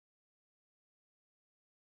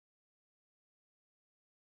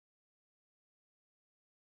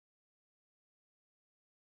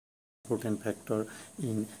important factor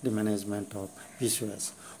in the management of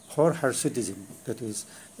PCOS. For hirsutism, that is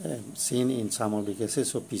seen in some of the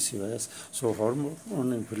cases of PCOS, so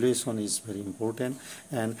hormone evaluation is very important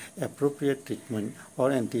and appropriate treatment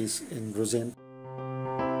or anti-androgen.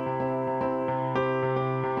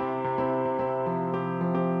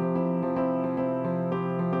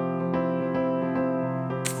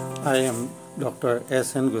 I am Dr.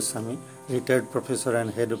 S.N. GOSWAMI, retired professor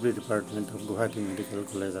and head of the Department of Guwahati Medical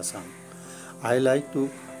College, Assam. I like to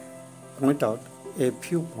point out a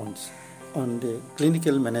few points on the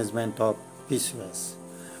clinical management of PCOS.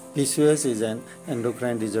 PCOS is an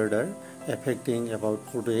endocrine disorder affecting about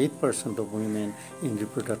 4 to 8% of women in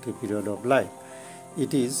reproductive period of life.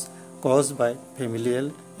 It is caused by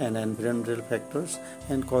familial and environmental factors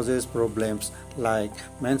and causes problems like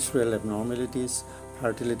menstrual abnormalities,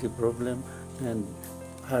 fertility problem, and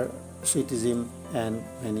hirsutism, and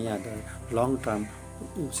many other long-term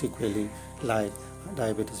sequelae like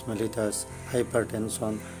diabetes mellitus,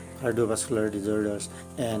 hypertension, cardiovascular disorders,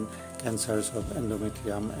 and cancers of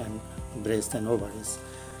endometrium and breast and ovaries.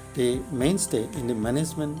 The mainstay in the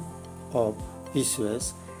management of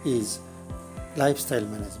PCOS is lifestyle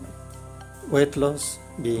management, weight loss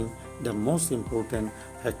being the most important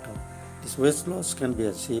factor. This weight loss can be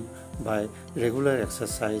achieved by regular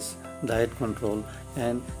exercise, diet control,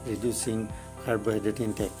 and reducing carbohydrate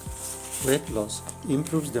intake. Weight loss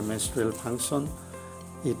improves the menstrual function.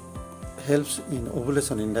 It helps in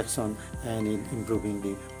ovulation induction and in improving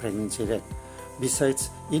the pregnancy rate.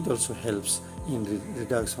 Besides, it also helps in the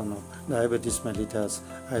reduction of diabetes mellitus,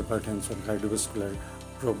 hypertension, cardiovascular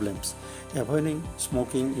problems. Avoiding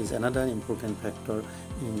smoking is another important factor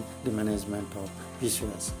in the management of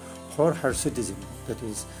PCOS. For hirsutism, that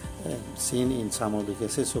is seen in some of the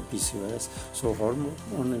cases of PCOS, so hormone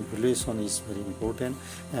evaluation is very important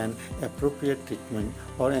and appropriate treatment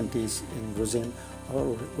or anti-androgen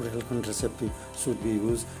or oral contraceptive should be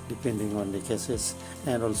used depending on the cases,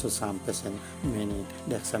 and also some patients may need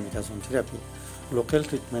dexamethasone therapy. Local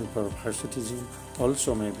treatment for hirsutism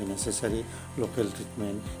also may be necessary. Local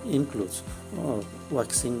treatment includes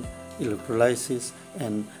waxing, electrolysis,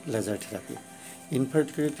 and laser therapy.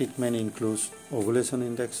 Infertility treatment includes ovulation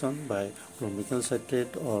induction by chloromycal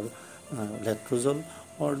citrate or letrozole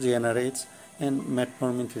or GnRH, and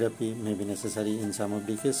metformin therapy may be necessary in some of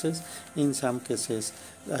the cases. In some cases,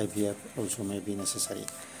 IVF also may be necessary.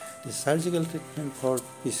 The surgical treatment for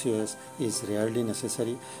PCOS is rarely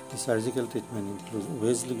necessary. The surgical treatment includes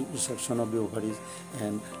wedge resection of the ovaries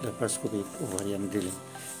and laparoscopic ovarian drilling.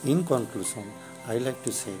 In conclusion, I like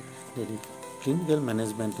to say that the clinical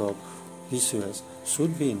management of PCOS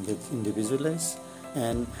should be individualized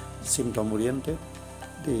and symptom-oriented.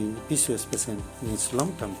 The PCOS patient needs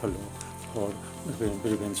long-term follow-up for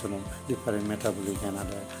prevention of different metabolic and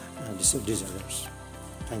other disorders.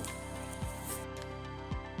 Thank you.